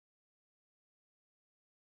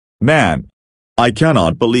Man. I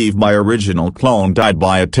cannot believe my original clone died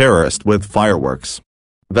by a terrorist with fireworks.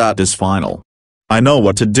 That is final. I know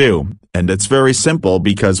what to do, and it's very simple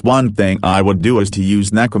because one thing I would do is to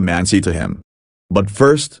use necromancy to him. But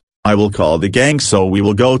first, I will call the gang so we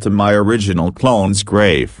will go to my original clone's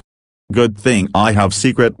grave. Good thing I have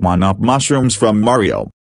secret one-up mushrooms from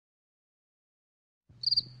Mario.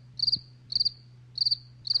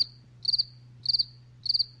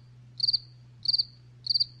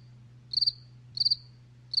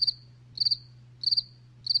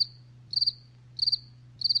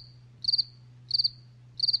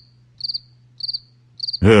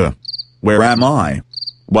 Ugh. Where am I?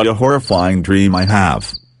 What a horrifying dream I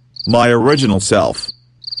have. My original self.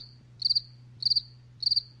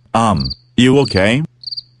 You okay?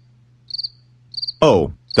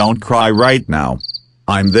 Oh, don't cry right now.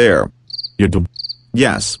 I'm there. You do?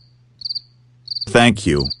 Yes. Thank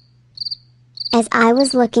you. As I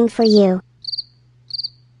was looking for you.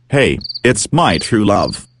 Hey, it's my true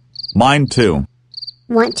love. Mine too.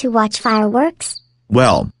 Want to watch fireworks?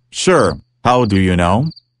 Well, sure, how do you know?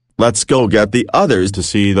 Let's go get the others to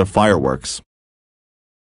see the fireworks.